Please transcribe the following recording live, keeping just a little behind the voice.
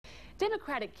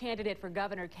Democratic candidate for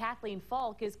governor Kathleen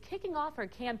Falk is kicking off her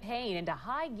campaign into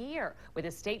high gear with a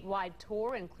statewide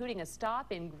tour, including a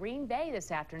stop in Green Bay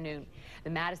this afternoon. The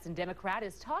Madison Democrat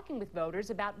is talking with voters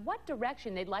about what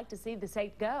direction they'd like to see the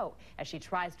state go as she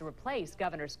tries to replace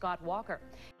Governor Scott Walker.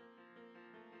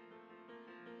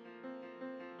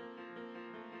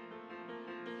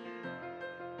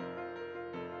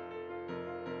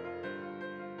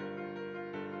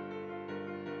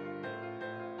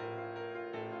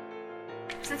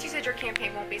 Since you said your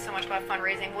campaign won't be so much about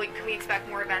fundraising, can we expect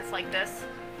more events like this?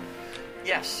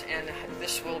 Yes, and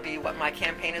this will be what my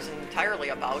campaign is entirely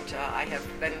about. I have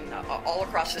been all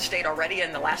across the state already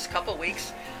in the last couple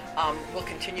weeks. We'll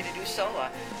continue to do so.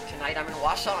 Tonight I'm in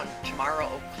Wausau, and tomorrow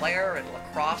Eau Claire and La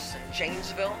Crosse and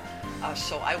Janesville.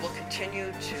 So I will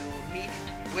continue to meet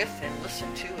with and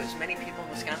listen to as many people in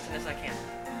Wisconsin as I can.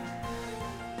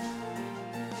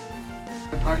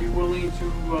 Are you willing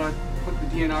to put the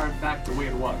DNR back the way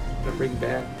it was? To bring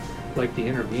back, like, the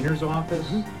intervener's office?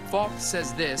 Falk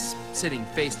says this, sitting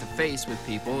face-to-face with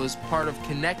people, is part of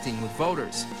connecting with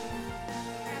voters.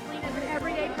 Kathleen is an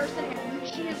everyday person, and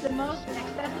she is the most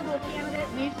accessible candidate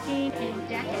we've seen in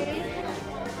decades.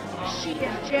 She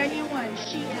is genuine.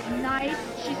 She is nice.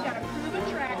 She's got a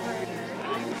proven track record.